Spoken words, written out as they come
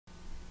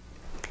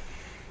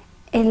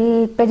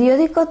El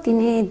periódico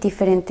tiene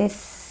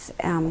diferentes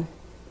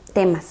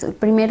temas. El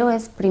primero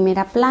es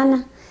primera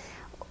plana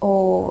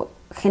o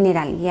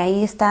general, y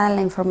ahí está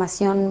la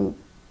información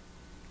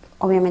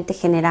obviamente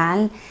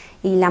general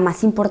y la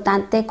más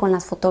importante, con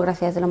las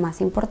fotografías de lo más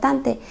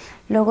importante.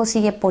 Luego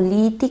sigue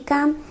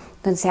política,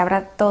 donde se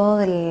habla todo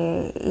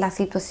de las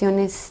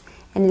situaciones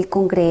en el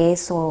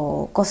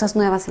Congreso, cosas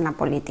nuevas en la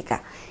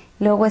política.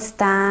 Luego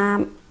está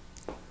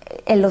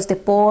en los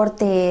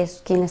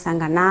deportes, quiénes han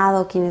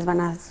ganado, quiénes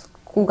van a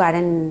jugar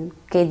en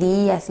qué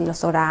días y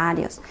los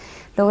horarios.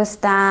 Luego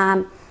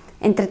está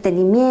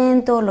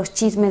entretenimiento, los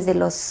chismes de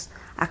los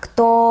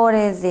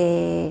actores,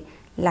 de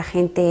la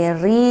gente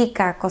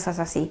rica, cosas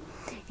así.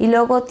 Y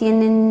luego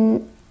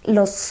tienen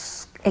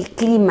el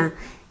clima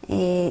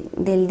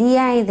del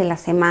día y de la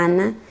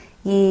semana,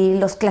 y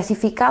los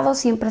clasificados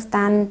siempre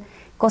están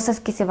cosas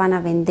que se van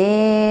a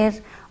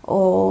vender,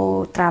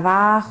 o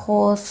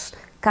trabajos,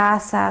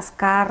 casas,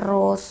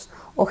 carros,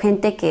 o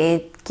gente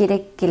que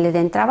quiere que le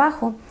den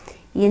trabajo.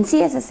 Y en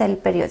sí ese es el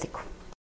periódico.